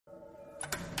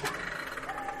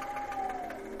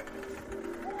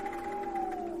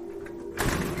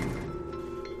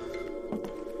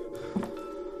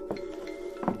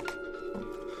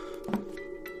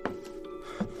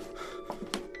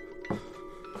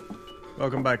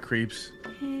Welcome back, creeps.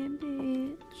 Hey,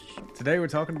 bitch. Today we're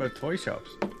talking about toy shops.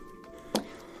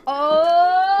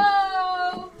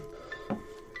 Oh!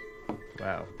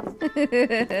 Wow.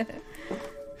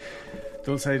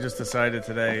 Dulce just decided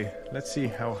today, let's see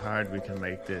how hard we can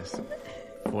make this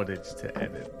footage to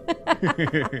edit.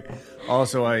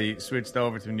 Also, I switched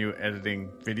over to a new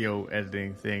video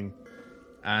editing thing,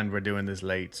 and we're doing this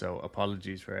late, so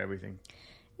apologies for everything.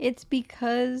 It's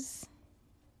because...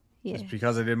 It's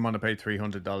because I didn't want to pay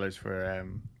 $300 for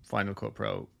Final Cut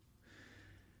Pro.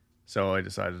 So I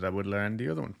decided I would learn the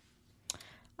other one.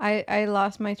 I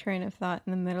lost my train of thought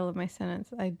in the middle of my sentence.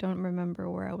 I don't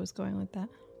remember where I was going with that.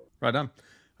 Right on.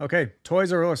 Okay,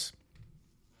 Toys R Us.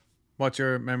 What's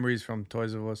your memories from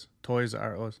Toys R Us? Toys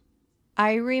R Us.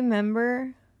 I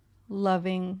remember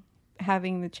loving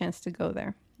having the chance to go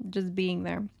there. Just being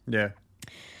there. Yeah.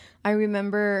 I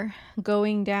remember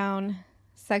going down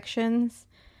sections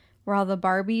where all the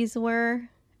Barbies were.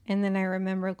 And then I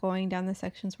remember going down the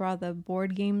sections where all the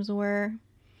board games were.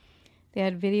 They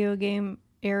had video game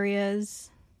areas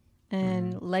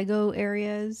and Lego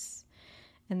areas.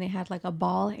 And they had like a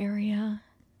ball area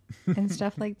and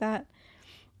stuff like that.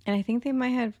 And I think they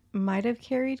might have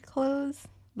carried clothes.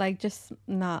 Like just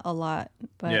not a lot.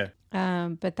 But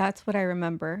but that's what I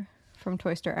remember from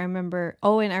Toy Store. I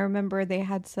remember they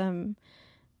had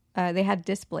they had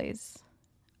displays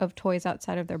of toys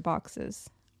outside of their boxes.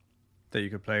 That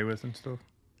you could play with and stuff?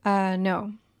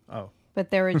 No. Oh. But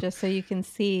they were just so you can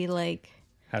see like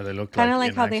how they look, kind of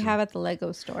like how they have at the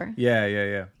Lego store.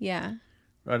 Yeah. Yeah.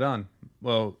 Right on.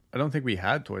 Well, I don't think we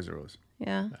had Toys R Us.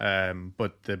 Yeah.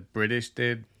 But the British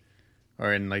did,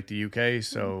 or in like the UK,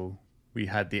 so we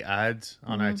had the ads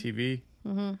on our TV.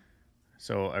 Mm-hmm.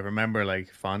 So I remember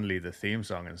like fondly the theme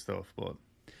song and stuff, but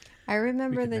I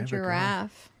remember the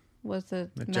giraffe was the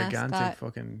gigantic mascot.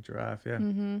 fucking giraffe, yeah.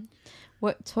 Mm-hmm.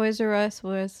 What Toys R Us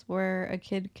was where a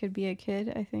kid could be a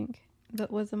kid, I think.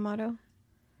 That was the motto.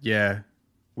 Yeah.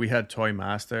 We had Toy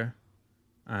Master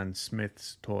and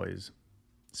Smith's Toys.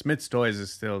 Smith's Toys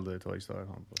is still the toy store at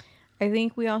home. I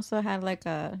think we also had like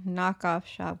a knockoff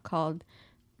shop called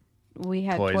we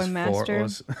had Toys Toy Master. For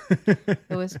Us.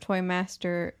 It was Toy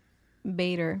Master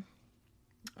Bader.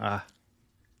 Ah.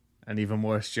 An even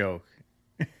worse joke.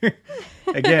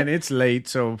 Again, it's late,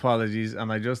 so apologies.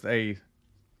 And I just ate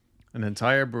an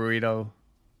entire burrito,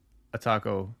 a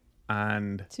taco,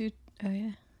 and... Oh,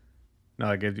 yeah. No,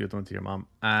 I gave the other one to your mom.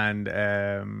 And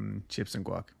chips and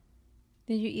guac.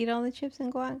 Did you eat all the chips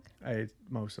and guac? I ate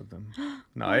most of them.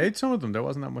 No, I ate some of them. There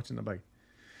wasn't that much in the bag.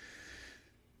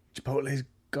 Chipotle's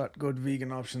got good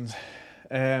vegan options.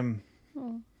 Anyway,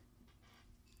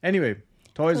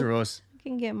 Toys R Us. I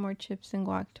can get more chips and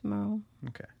guac tomorrow.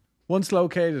 Okay. Once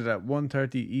located at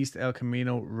 130 East El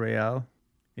Camino Real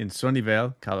in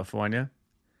Sunnyvale, California,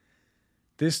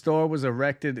 this store was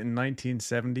erected in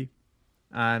 1970,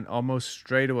 and almost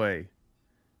straight away,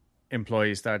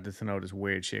 employees started to notice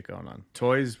weird shit going on.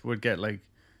 Toys would get like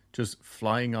just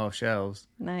flying off shelves.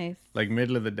 Nice. Like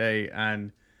middle of the day,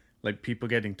 and like people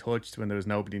getting touched when there was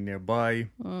nobody nearby.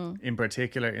 In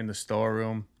particular, in the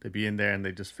storeroom, they'd be in there and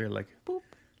they just feel like boop,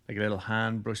 like a little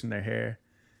hand brushing their hair.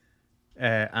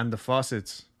 And the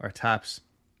faucets or taps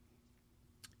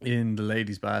in the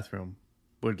ladies' bathroom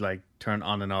would like turn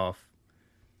on and off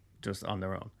just on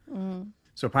their own.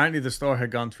 So apparently the store had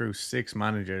gone through 6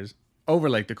 managers over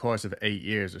like the course of 8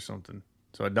 years or something.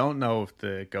 So I don't know if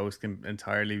the ghost can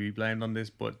entirely be blamed on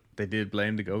this, but they did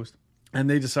blame the ghost. And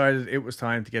they decided it was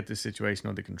time to get this situation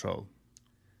under control.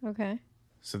 Okay.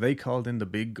 So they called in the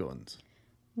big guns.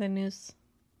 The news.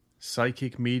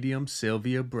 Psychic medium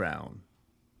Sylvia Brown.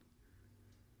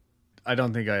 I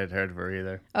don't think I had heard of her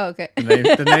either. Oh, okay.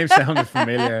 The name sounded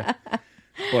familiar,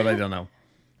 but I don't know.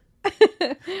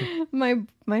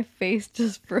 My face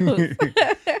just froze.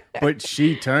 But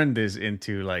she turned this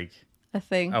into like a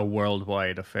thing, a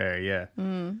worldwide affair. Yeah.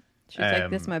 She's like,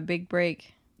 "This is my big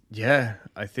break." Yeah,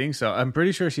 I think so. I'm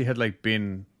pretty sure she had like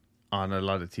been on a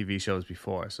lot of TV shows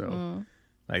before. So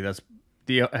like that's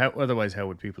otherwise how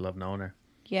would people have known her?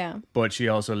 Yeah. But she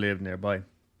also lived nearby.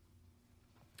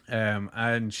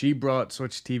 And she brought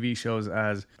such TV shows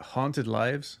as Haunted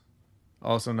Lives,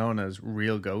 also known as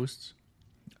Real Ghosts.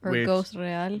 Or Ghost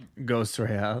Real. Ghost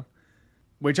Real.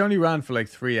 Which only ran for like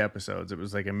 3 episodes. It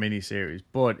was like a mini series.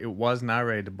 But it was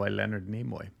narrated by Leonard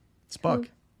Nimoy. Spock.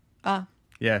 Ah.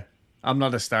 Yeah. I'm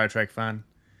not a Star Trek fan.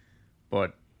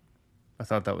 But I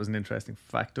thought that was an interesting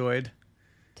factoid.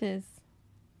 Tis.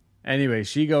 Anyway,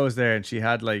 she goes there and she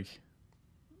had like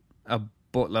a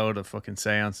buttload of fucking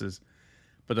seances.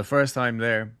 But the first time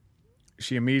there,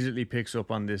 she immediately picks up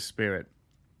on this spirit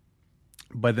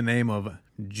by the name of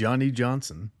Johnny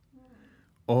Johnson,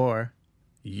 or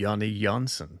Yanni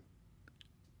Janssen?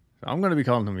 So I'm going to be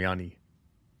calling him Yanni.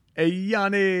 Hey,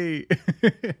 Yanni!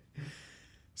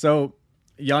 So,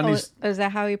 Yanni's... is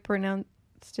that how he pronounced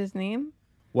his name?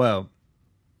 Well,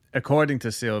 according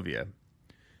to Sylvia,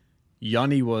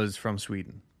 Yanni was from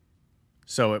Sweden.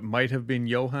 So it might have been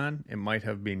Johan, it might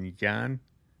have been Jan,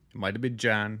 it might have been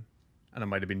Jan, and it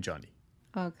might have been Johnny.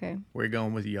 Okay. We're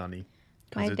going with Yanni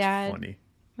because it's funny.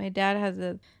 My dad has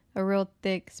a real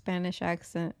thick Spanish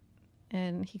accent,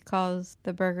 and he calls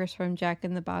the burgers from Jack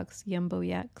in the Box Yumbo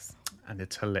Yaks. And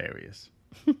it's hilarious.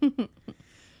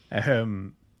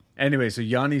 Anyway, so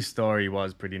Yanni's story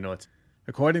was pretty nuts.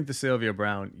 According to Sylvia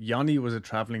Brown, Yanni was a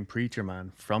traveling preacher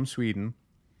man from Sweden,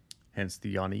 hence the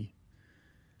Yanni.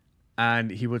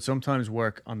 And he would sometimes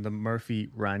work on the Murphy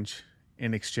Ranch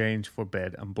in exchange for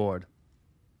bed and board.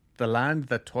 The land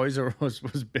that Toys R Us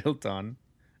was built on,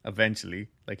 eventually,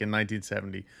 like in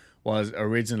 1970, was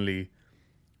originally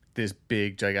this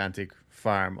big, gigantic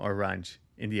farm or ranch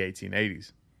in the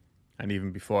 1880s. And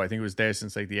even before, I think it was there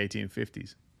since like the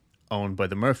 1850s, owned by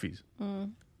the Murphys.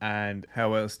 Mm. And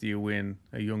how else do you win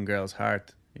a young girl's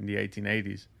heart in the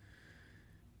 1880s?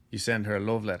 You send her a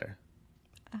love letter.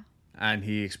 And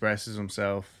he expresses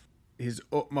his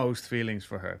utmost feelings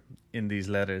for her in these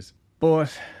letters.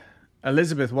 But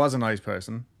Elizabeth was a nice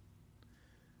person,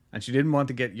 and she didn't want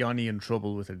to get Yanni in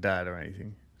trouble with her dad or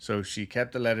anything. So she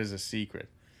kept the letters a secret.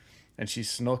 And she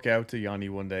snuck out to Yanni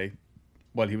one day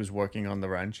while he was working on the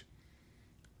ranch.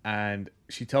 And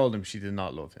she told him she did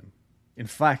not love him. In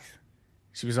fact,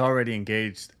 she was already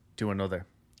engaged to another.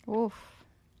 Oof.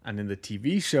 And in the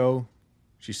TV show,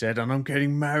 she said, and I'm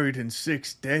getting married in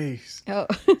 6 days. Oh.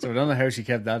 So I don't know how she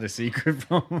kept that a secret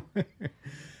from him.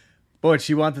 But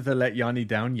she wanted to let Yanni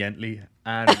down gently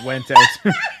and went out.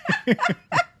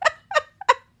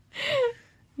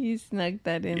 You snuck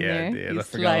that in there. Yeah, I You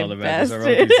forgot all sly about this. I wrote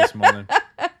bastard. these this morning.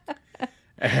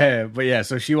 But yeah,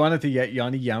 so she wanted to get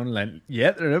Yanni down.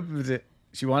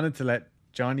 She wanted to let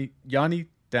Yanni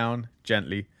down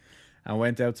gently, and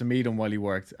went out to meet him while he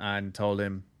worked and told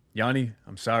him, Yanni,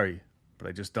 I'm sorry, but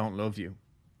I just don't love you.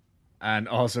 And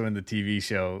also in the TV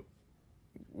show,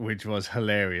 which was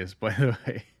hilarious, by the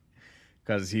way,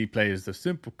 because he plays the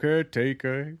simple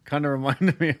caretaker. Kind of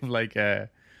reminded me of like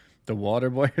the Water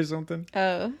Boy or something.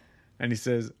 Oh. And he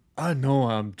says, I know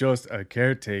I'm just a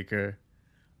caretaker.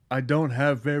 I don't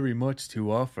have very much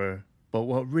to offer, but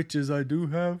what riches I do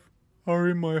have are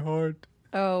in my heart.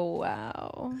 Oh,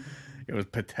 wow. It was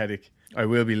pathetic. I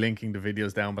will be linking the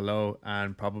videos down below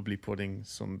and probably putting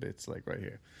some bits like right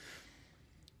here.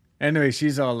 Anyway,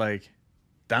 she's all like,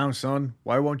 damn, son,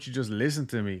 why won't you just listen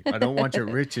to me? I don't want your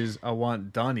riches. I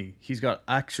want Donnie. He's got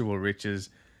actual riches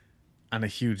and a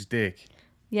huge dick.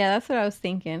 Yeah, that's what I was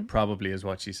thinking. Probably is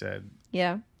what she said.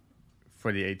 Yeah.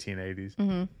 For the 1880s.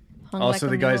 Mm-hmm. Also,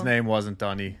 like the guy's mule. name wasn't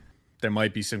Donnie. There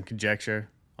might be some conjecture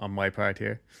on my part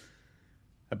here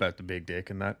about the big dick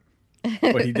and that.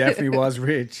 But he definitely was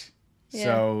rich. Yeah.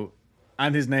 So,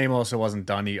 and his name also wasn't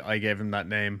Donnie. I gave him that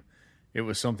name. It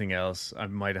was something else. I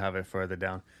might have it further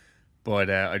down. But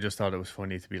I just thought it was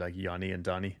funny to be like Yanni and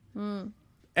Donnie. Mm.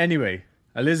 Anyway,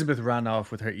 Elizabeth ran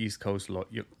off with her East Coast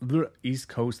lawyer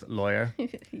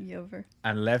Yover.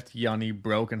 and left Yanni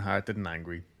brokenhearted and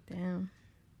angry. Damn.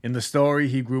 In the story,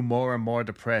 he grew more and more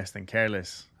depressed and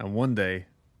careless. And one day,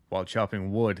 while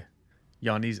chopping wood,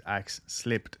 Yanni's axe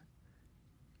slipped,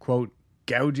 quote,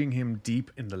 gouging him deep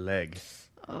in the leg.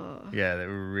 Oh. Yeah, that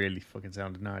really fucking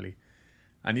sounded gnarly.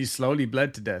 And he slowly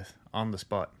bled to death on the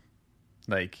spot.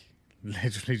 Like,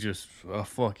 literally just, oh,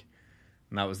 fuck.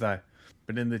 And that was that.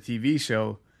 But in the TV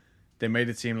show, they made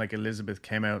it seem like Elizabeth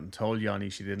came out and told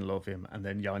Yanni she didn't love him. And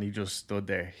then Yanni just stood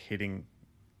there hitting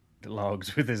the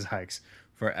logs with his axe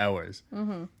for hours.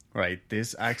 Mm-hmm. Right,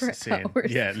 this axe scene.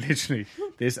 Hours. Yeah, literally.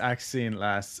 This axe scene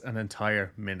lasts an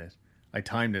entire minute. I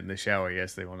timed it in the shower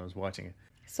yesterday when I was watching it.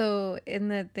 So in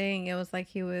the thing, it was like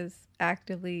he was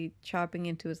actively chopping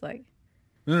into his leg.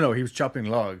 No, he was chopping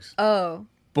logs. Oh.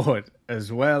 But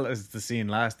as well as the scene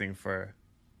lasting for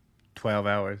 12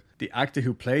 hours, the actor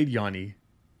who played Yanni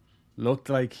looked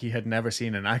like he had never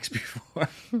seen an axe before.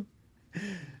 And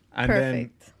Perfect.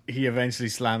 then he eventually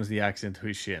slams the axe into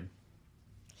his shin.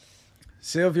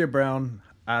 Sylvia Brown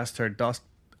asked her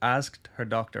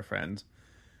doctor friends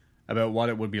about what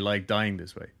it would be like dying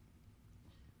this way.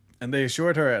 And they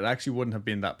assured her it actually wouldn't have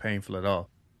been that painful at all.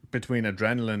 Between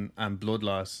adrenaline and blood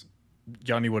loss,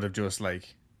 Johnny would have just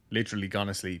like literally gone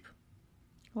asleep.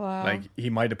 Wow. Like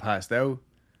he might have passed out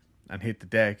and hit the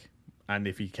deck, and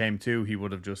if he came to, he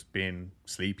would have just been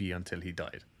sleepy until he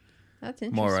died. That's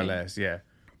interesting. More or less, yeah.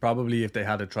 Probably if they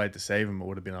had tried to save him, it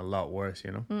would have been a lot worse,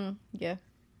 you know? Yeah.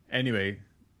 Anyway,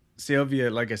 Sylvia,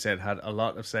 like I said, had a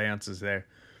lot of seances there,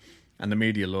 and the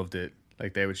media loved it.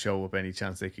 Like, they would show up any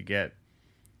chance they could get.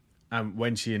 And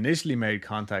when she initially made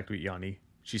contact with Yanni,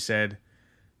 she said,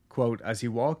 quote, "As he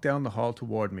walked down the hall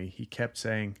toward me, he kept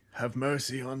saying, 'Have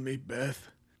mercy on me,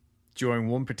 Beth.'" During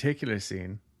one particular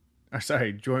seance,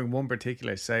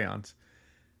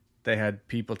 they had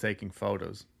people taking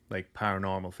photos, like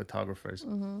paranormal photographers.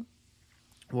 Mm-hmm.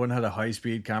 One had a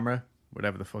high-speed camera,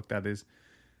 whatever the fuck that is,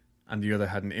 and the other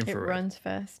had an infrared. It runs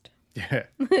fast. Yeah.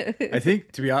 I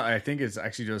think, to be honest, I think it's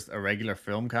actually just a regular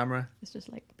film camera. It's just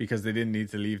like... Because they didn't need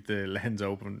to leave the lens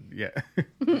open. Yeah.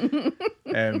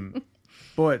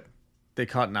 But they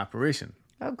caught an apparition.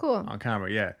 Oh, cool. On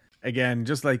camera, yeah. Again,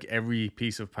 just like every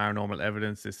piece of paranormal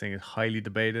evidence, this thing is highly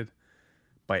debated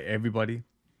by everybody.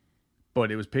 But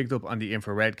it was picked up on the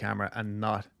infrared camera and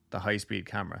not the high-speed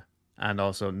camera. And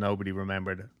also, nobody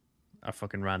remembered a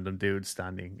fucking random dude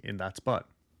standing in that spot.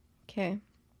 Okay.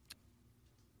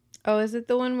 Oh, is it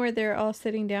the one where they're all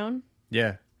sitting down?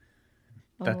 Yeah.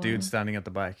 Oh, That dude standing at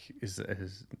the back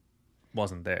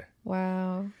wasn't there.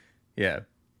 Wow. Yeah.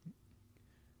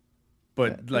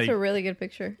 But That's like, a really good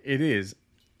picture. it is.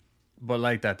 But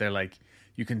like that, they're like,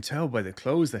 you can tell by the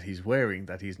clothes that he's wearing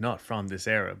that he's not from this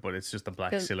era, but it's just a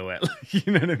black silhouette.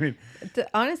 You know what I mean?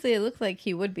 Honestly, it looks like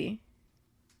he would be.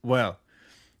 Well,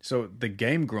 so the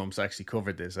Game Grumps actually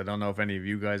covered this. I don't know if any of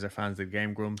you guys are fans of the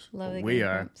Game Grumps. Love the we Game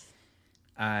are. Grumps.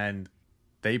 And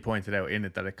they pointed out in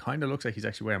it that it kind of looks like he's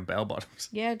actually wearing bell bottoms.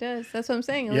 Yeah, it does. That's what I'm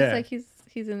saying. It Yeah. looks like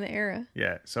he's in the era.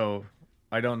 Yeah, so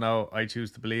I don't know. I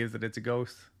choose to believe that it's a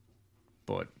ghost,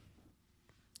 but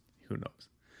who knows?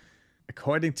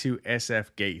 According to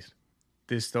SF Gate,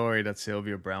 this story that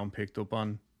Sylvia Browne picked up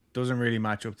on doesn't really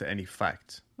match up to any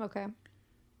facts. Okay.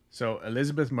 So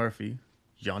Elizabeth Murphy,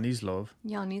 Yanni's love,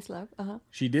 Yanni's love. Uh-huh.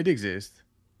 she did exist,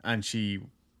 and she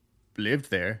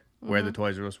lived there where the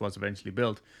Toys R Us was eventually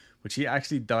built, but she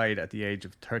actually died at the age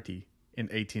of 30 in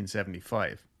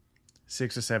 1875,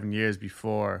 6 or 7 years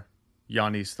before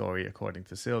Yanni's story, according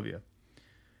to Sylvia.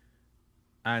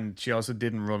 And she also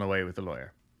didn't run away with a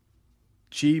lawyer.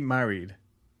 She married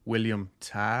William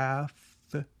Taaffe.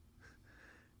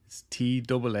 It's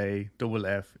Taafffe,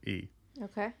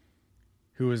 Okay.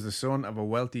 who was the son of a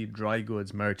wealthy dry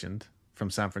goods merchant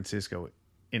from San Francisco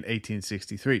in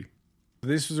 1863.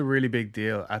 This was a really big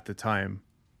deal at the time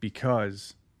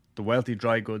because the wealthy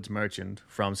dry goods merchant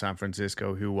from San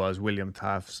Francisco, who was William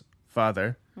Taaffe's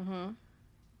father,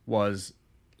 was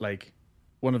like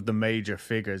one of the major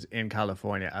figures in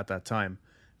California at that time.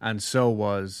 And so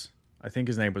was, I think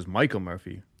his name was Michael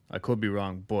Murphy. I could be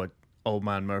wrong, but Old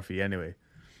Man Murphy anyway.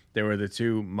 They were the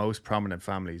two most prominent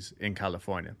families in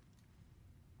California.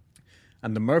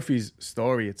 And the Murphys'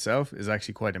 story itself is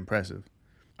actually quite impressive.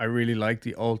 I really like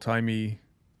the old-timey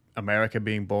America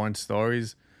being born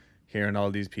stories, hearing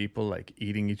all these people like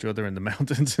eating each other in the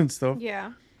mountains and stuff.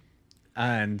 Yeah.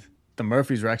 And the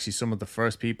Murphys were actually some of the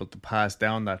first people to pass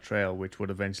down that trail, which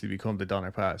would eventually become the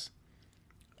Donner Pass.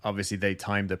 Obviously, they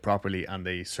timed it properly and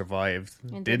they survived.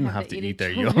 And didn't have to eat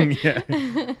their young,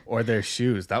 or their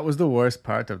shoes. That was the worst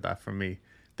part of that for me.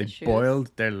 They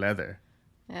boiled their leather.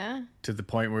 Yeah. To the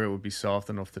point where it would be soft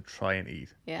enough to try and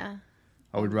eat. Yeah.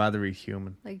 I would rather eat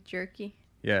human. Like jerky.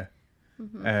 Yeah.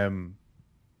 And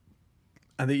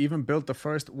they even built the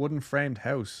first wooden framed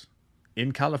house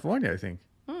in California, I think.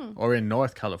 Or in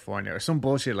North California or some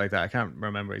bullshit like that. I can't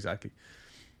remember exactly.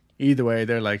 Either way,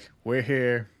 they're like, we're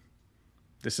here.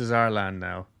 This is our land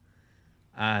now.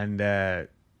 And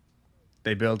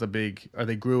they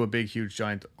grew a big, huge,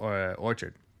 giant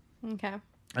orchard. Okay.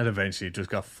 And eventually it just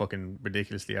got fucking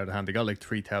ridiculously out of hand. They got like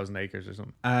 3,000 acres or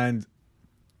something. And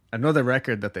another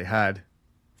record that they had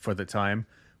for the time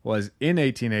was in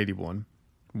 1881,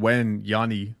 when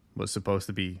Yanni was supposed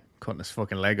to be cutting his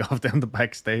fucking leg off down the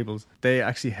back stables. They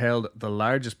actually held the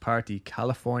largest party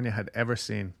California had ever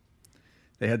seen.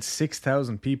 They had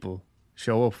 6,000 people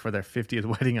show up for their 50th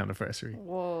wedding anniversary.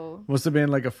 Whoa. Must have been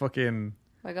like a fucking...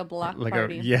 Like a block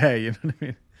party. Yeah, you know what I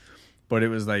mean? But it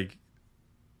was like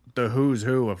the who's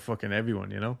who of fucking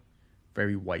everyone, you know?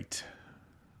 Very white,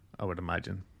 I would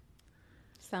imagine.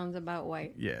 Sounds about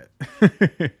white. Yeah.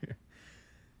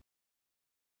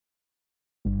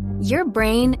 Your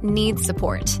brain needs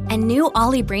support, and new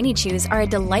Ollie Brainy Chews are a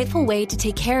delightful way to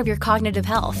take care of your cognitive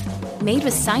health. Made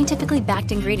with scientifically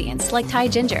backed ingredients like Thai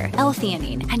ginger,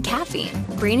 L-theanine, and caffeine,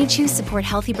 Brainy Chews support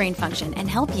healthy brain function and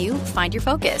help you find your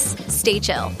focus, stay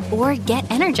chill, or get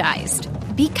energized.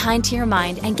 Be kind to your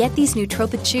mind and get these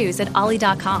nootropic chews at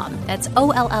ollie.com. That's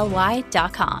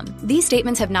OLLY.com. These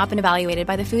statements have not been evaluated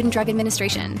by the Food and Drug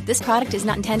Administration. This product is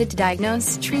not intended to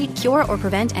diagnose, treat, cure, or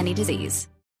prevent any disease.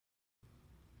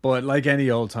 But like any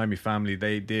old-timey family,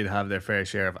 they did have their fair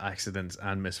share of accidents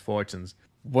and misfortunes.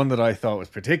 One that I thought was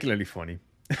particularly funny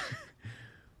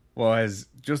was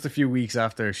just a few weeks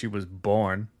after she was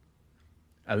born,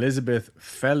 Elizabeth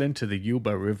fell into the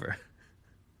Yuba River.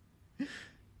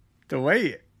 The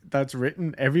way that's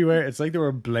written everywhere, it's like they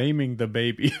were blaming the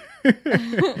baby.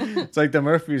 It's like the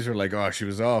Murphys were like, oh, she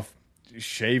was off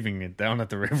shaving it down at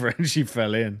the river and she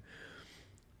fell in.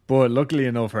 But luckily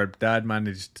enough, her dad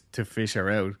managed to fish her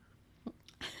out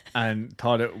and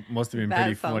thought it must have been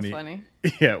pretty funny.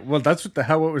 Yeah, well, that's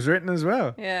how it was written as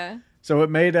well. Yeah. So it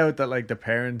made out that like the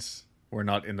parents were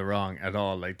not in the wrong at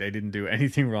all. Like they didn't do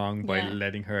anything wrong by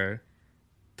letting her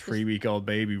 3-week-old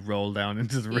baby roll down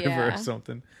into the river or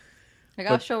something. Like,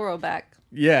 I'll show roll back.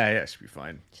 Yeah, she'll be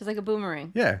fine. She's like a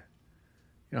boomerang. Yeah.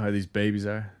 You know how these babies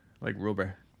are, like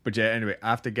rubber. But yeah, anyway,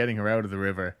 after getting her out of the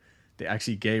river, they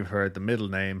actually gave her the middle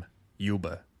name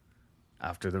Yuba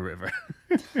after the river.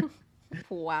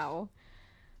 Wow.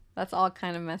 That's all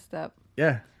kind of messed up.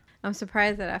 Yeah. I'm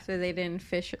surprised that after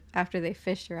they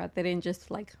fished her out, they didn't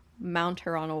just like mount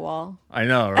her on a wall. I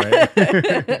know, right?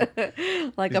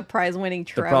 Like a prize winning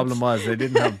trout. The problem was they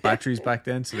didn't have batteries back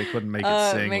then, so they couldn't make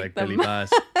it sing like Billy Bass.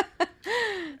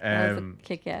 That was a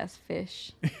kick-ass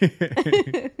fish.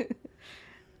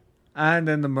 And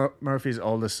then the Murphy's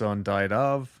oldest son died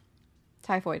of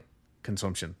typhoid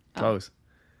consumption. Close.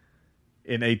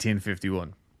 In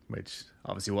 1851, which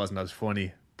obviously wasn't as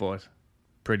funny, but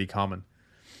pretty common.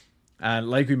 And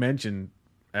like we mentioned,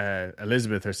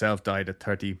 Elizabeth herself died at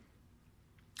 30.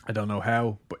 I don't know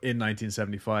how, but in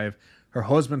 1975. Her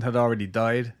husband had already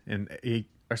died in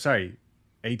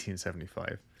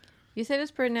 1875. You said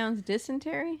it's pronounced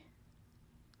dysentery?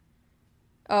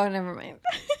 Oh, never mind.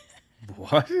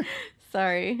 What?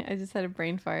 Sorry, I just had a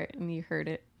brain fart and you heard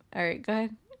it. All right, go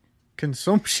ahead.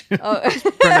 Consumption. Oh.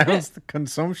 Pronounced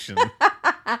consumption.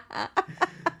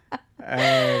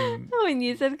 When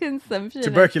you said consumption.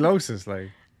 Tuberculosis, like.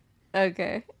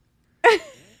 Okay.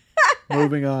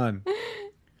 Moving on.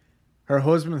 Her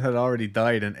husband had already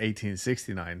died in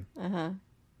 1869.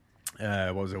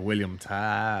 What was it? William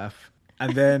Taft.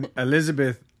 And then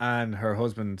Elizabeth and her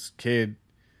husband's kid,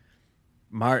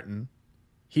 Martin,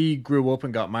 he grew up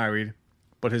and got married,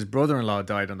 but his brother-in-law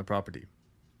died on the property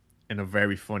in a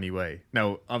very funny way.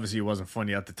 Now, obviously it wasn't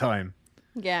funny at the time.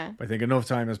 Yeah. But I think enough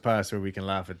time has passed where we can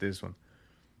laugh at this one.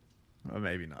 Or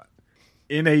maybe not.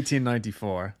 In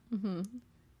 1894,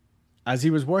 as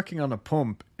he was working on a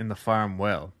pump in the farm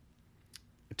well,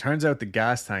 it turns out the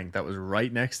gas tank that was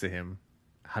right next to him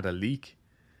had a leak.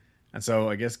 And so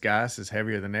I guess gas is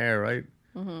heavier than air, right?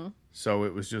 So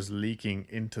it was just leaking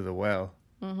into the well.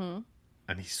 And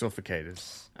he suffocated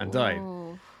and died.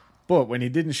 But when he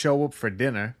didn't show up for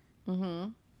dinner,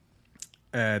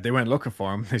 they went looking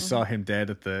for him. They saw him dead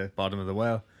at the bottom of the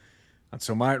well. And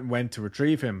so Martin went to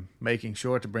retrieve him, making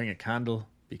sure to bring a candle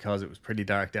because it was pretty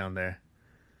dark down there.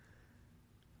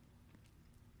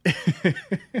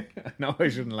 I know I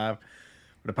shouldn't laugh,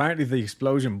 but apparently the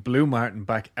explosion blew Martin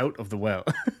back out of the well.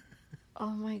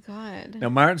 Oh my God. Now,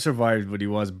 Martin survived, but he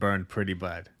was burned pretty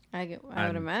bad. I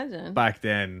would imagine. Back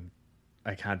then,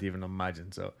 I can't even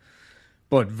imagine. So,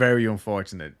 but very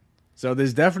unfortunate. So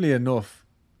there's definitely enough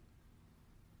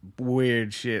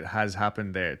weird shit has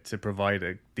happened there to provide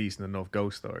a decent enough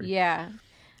ghost story. Yeah.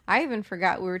 I even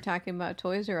forgot we were talking about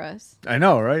Toys R Us. I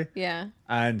know, right? Yeah.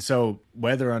 And so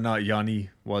whether or not Yanni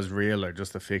was real or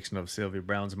just a fiction of Sylvia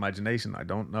Browne's imagination, I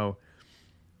don't know.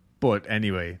 But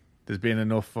anyway, there's been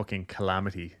enough fucking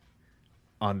calamity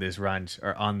on this ranch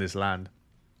or on this land.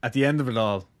 At the end of it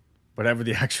all, whatever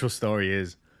the actual story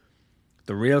is,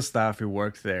 the real staff who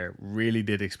worked there really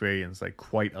did experience like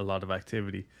quite a lot of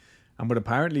activity and would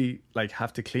apparently like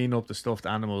have to clean up the stuffed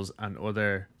animals and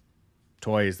other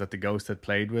toys that the ghost had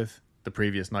played with the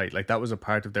previous night. Like that was a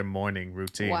part of their morning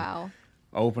routine. Wow.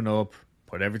 Open up,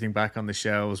 put everything back on the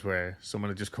shelves where someone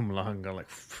had just come along and gone like...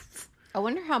 I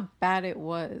wonder how bad it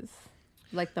was.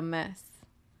 Like the mess.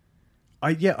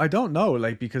 I don't know.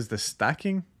 Like, because the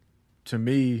stacking, to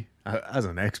me, as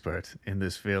an expert in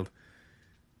this field,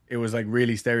 it was like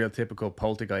really stereotypical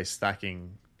poltergeist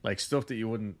stacking. Like stuff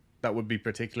that would be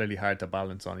particularly hard to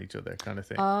balance on each other kind of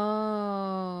thing.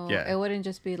 Oh. Yeah. It wouldn't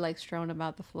just be like strewn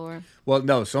about the floor. Well,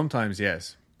 no, sometimes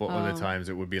yes. But other times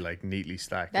it would be like neatly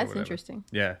stacked. That's interesting.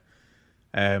 Yeah.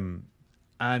 And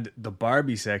the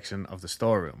Barbie section of the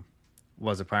storeroom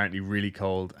was apparently really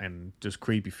cold and just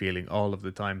creepy feeling all of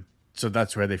the time. So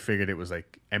that's where they figured it was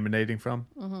like emanating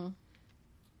from.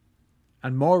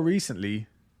 And more recently,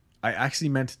 I actually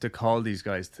meant to call these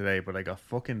guys today, but I got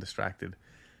fucking distracted.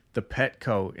 The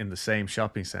Petco in the same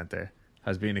shopping center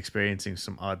has been experiencing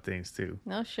some odd things too.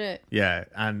 No shit. Yeah,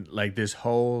 and like this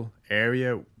whole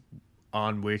area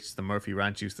on which the Murphy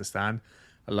Ranch used to stand,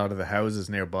 a lot of the houses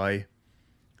nearby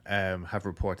have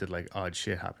reported like odd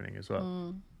shit happening as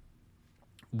well.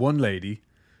 One lady,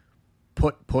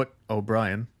 Put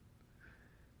O'Brien.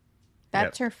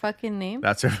 That's her fucking name?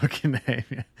 That's her fucking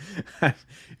name. Yeah.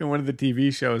 In one of the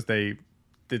TV shows, they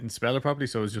didn't spell it properly,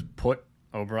 so it was just Put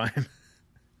O'Brien.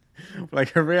 Like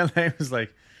her real name is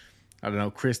like, I don't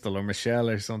know, Crystal or Michelle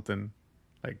or something.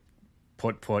 Like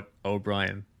Put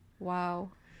O'Brien.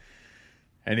 Wow.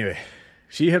 Anyway,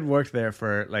 she had worked there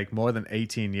for like more than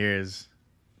 18 years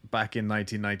back in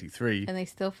 1993. And they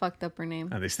still fucked up her name.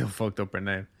 And they still fucked up her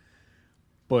name.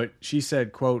 But she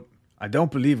said, quote, "I don't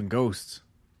believe in ghosts,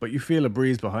 but you feel a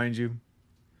breeze behind you.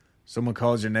 Someone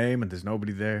calls your name and there's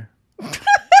nobody there."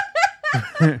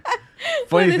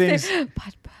 Funny things.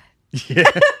 Putt. Yeah.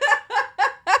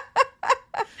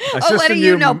 What do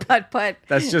you know, putt?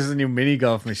 That's just a new mini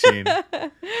golf machine.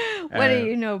 What do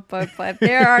you know, putt?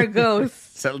 There are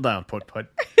ghosts. Settle down, putt.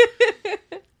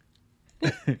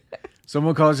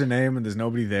 Someone calls your name and there's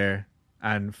nobody there.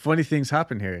 And funny things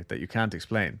happen here that you can't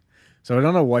explain. So I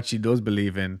don't know what she does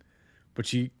believe in. But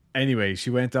she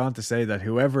went on to say that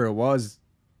whoever it was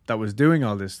that was doing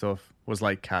all this stuff was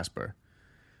like Casper.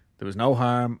 There was no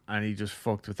harm and he just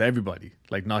fucked with everybody.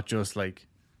 Like not just like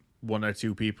one or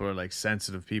two people or like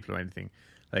sensitive people or anything.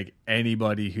 Like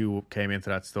anybody who came into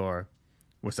that store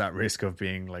was at risk of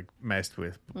being like messed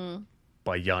with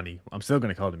by Yanni. I'm still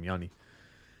going to call him Yanni.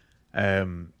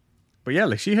 But yeah,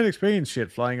 like she had experienced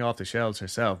shit flying off the shelves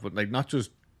herself, but like not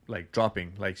just like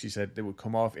dropping. Like she said, they would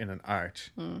come off in an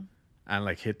arch and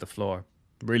like hit the floor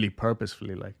really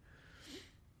purposefully. Like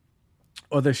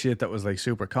other shit that was like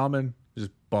super common,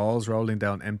 just balls rolling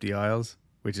down empty aisles,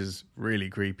 which is really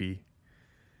creepy.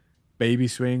 Baby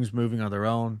swings moving on their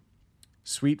own.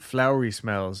 Sweet flowery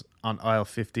smells on aisle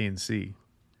 15C.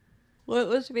 What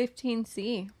was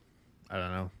 15C? I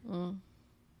don't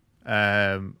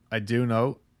know. I do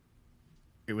know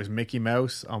it was Mickey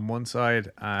Mouse on one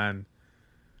side and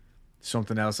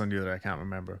something else on the other. I can't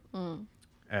remember.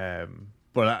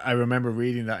 But I remember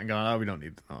reading that and going, "Oh, we don't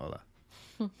need to know all that."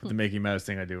 But the Mickey Mouse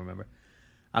thing I do remember.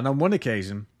 And on one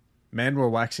occasion, men were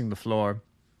waxing the floor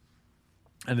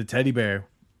and a teddy bear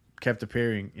kept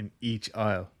appearing in each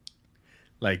aisle.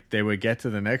 Like they would get to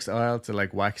the next aisle to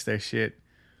like wax their shit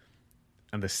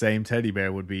and the same teddy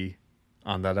bear would be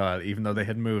on that aisle even though they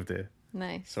had moved it.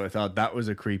 Nice. So I thought that was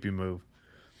a creepy move.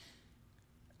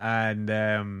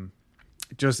 And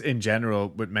just in general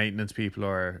with maintenance people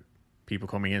or people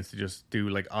coming in to just do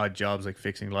like odd jobs like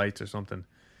fixing lights or something,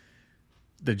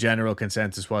 the general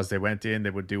consensus was they went in, they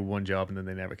would do one job and then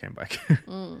they never came back.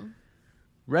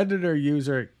 Redditor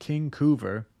user King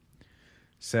Coover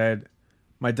said,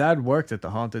 "My dad worked at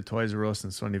the haunted Toys R Us in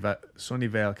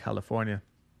Sunnyvale, California.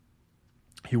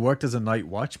 He worked as a night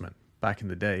watchman back in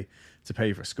the day to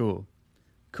pay for school.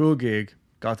 Cool gig,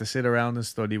 got to sit around and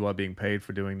study while being paid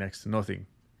for doing next to nothing.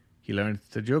 He learned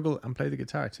to juggle and play the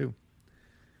guitar too.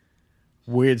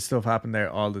 Weird stuff happened there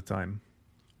all the time.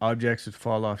 Objects would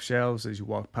fall off shelves as you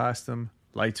walked past them.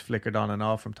 Lights flickered on and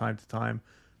off from time to time.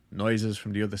 Noises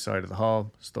from the other side of the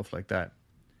hall. Stuff like that.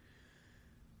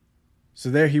 So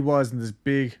there he was in this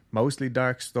big, mostly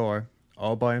dark store,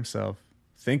 all by himself,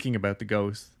 thinking about the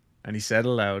ghost. And he said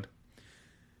aloud,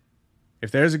 'If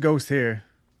there's a ghost here,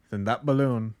 then that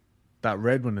balloon, that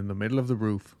red one in the middle of the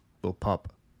roof, will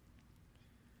pop.'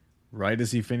 Right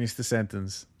as he finished the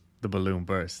sentence, the balloon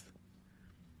burst.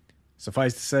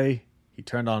 Suffice to say, he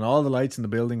turned on all the lights in the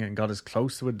building and got as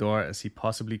close to a door as he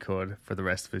possibly could for the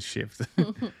rest of his shift."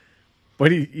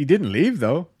 But he didn't leave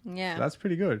though. Yeah. So that's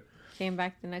pretty good. Came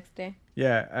back the next day.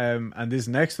 Yeah, and this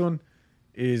next one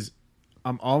is,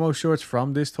 I'm almost sure it's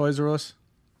from this Toys R Us,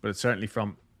 but it's certainly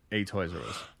from a Toys R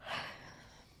Us.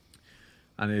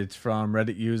 And it's from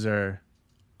Reddit user,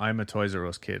 I'm a Toys R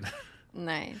Us kid.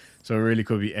 Nice. So it really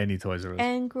could be any Toys R Us.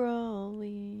 And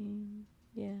growing.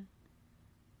 Yeah.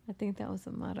 I think that was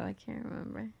the motto. I can't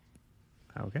remember.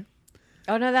 Okay.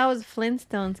 Oh, no, that was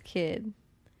Flintstones kid.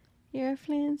 You're a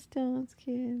Flintstones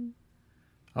kid.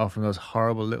 Oh, from those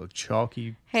horrible little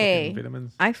chalky Hey,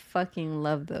 vitamins. I fucking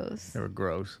love those. They were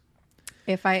gross.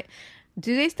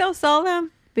 Do they still sell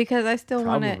them? Because I still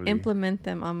want to Probably. implement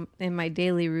them in my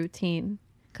daily routine.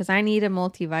 Because I need a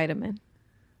multivitamin.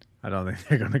 I don't think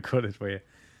they're going to cut it for you.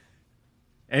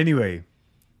 Anyway,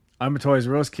 I'm a Toys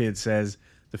R Us kid says,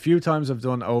 "The few times I've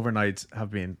done overnights have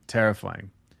been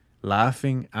terrifying.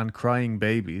 Laughing and crying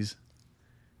babies,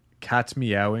 cats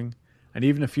meowing, and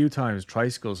even a few times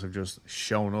tricycles have just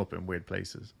shown up in weird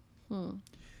places."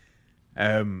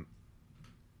 And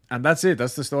And that's it.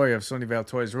 That's the story of Sunnyvale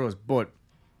Toys R Us. But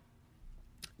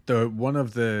one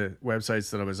of the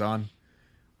websites that I was on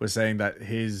was saying that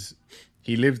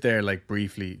he lived there like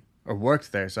briefly, or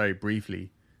worked there, sorry,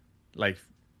 briefly, like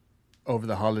over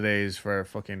the holidays for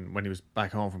fucking when he was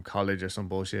back home from college or some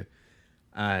bullshit.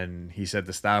 And he said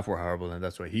the staff were horrible and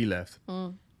that's why he left.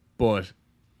 But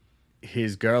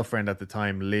his girlfriend at the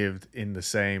time lived in the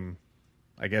same,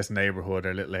 I guess, neighborhood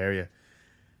or little area.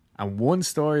 And one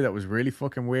story that was really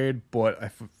fucking weird, but I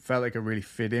felt like it really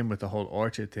fit in with the whole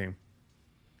orchard thing.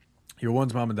 Your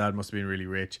one's mom and dad must have been really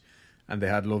rich and they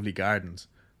had lovely gardens,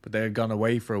 but they had gone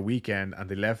away for a weekend and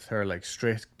they left her like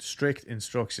strict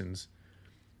instructions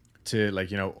to,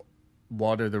 like, you know,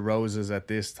 water the roses at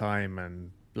this time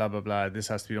and blah, blah, blah. This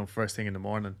has to be done first thing in the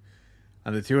morning.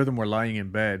 And the two of them were lying in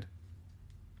bed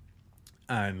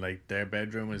and like their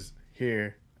bedroom is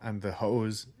here and the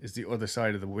hose is the other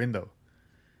side of the window.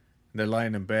 And they're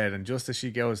lying in bed and just as she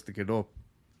goes to get up,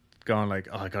 going like,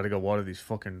 oh, I gotta go water these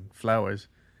fucking flowers,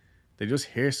 they just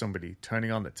hear somebody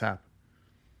turning on the tap.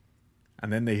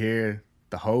 And then they hear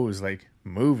the hose like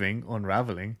moving,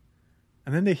 unraveling.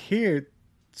 And then they hear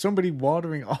somebody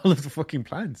watering all of the fucking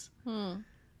plants.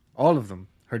 All of them.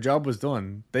 Her job was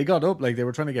done. They got up, like they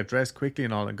were trying to get dressed quickly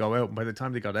and all and go out. And by the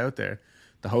time they got out there,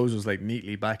 the hose was like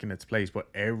neatly back in its place. But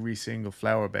every single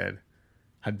flower bed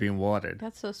had been watered.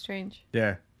 That's so strange.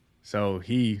 Yeah. So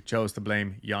he chose to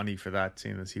blame Yanni for that,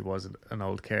 seeing as he was an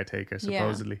old caretaker,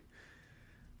 supposedly. Yeah.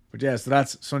 But yeah, so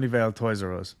that's Sunnyvale Toys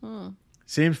R Us.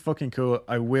 Seems fucking cool.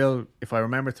 I will, if I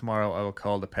remember tomorrow, I will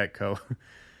call the Petco.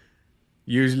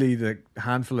 Usually the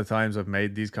handful of times I've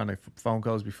made these kind of phone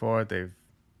calls before, they've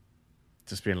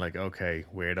just been like, okay,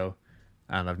 weirdo.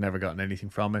 And I've never gotten anything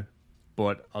from it.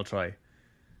 But I'll try.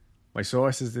 My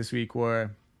sources this week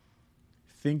were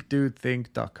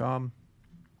thinkdudethink.com,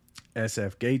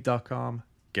 sfgate.com,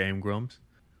 Game Grumps,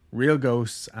 Real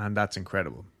Ghosts, and That's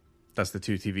Incredible. That's the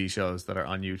 2 TV shows that are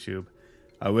on YouTube.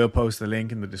 I will post the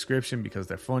link in the description because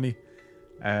they're funny.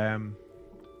 And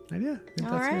yeah, I think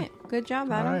all that's right. it. Good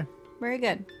job, Adam. All right. Very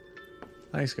good.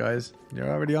 Thanks, guys. You're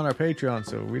already on our Patreon,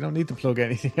 so we don't need to plug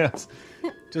anything else.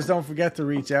 Just don't forget to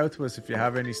reach out to us if you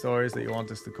have any stories that you want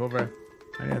us to cover.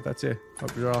 And yeah, that's it.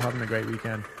 Hope you're all having a great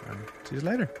weekend. And see you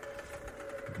later.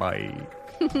 Bye.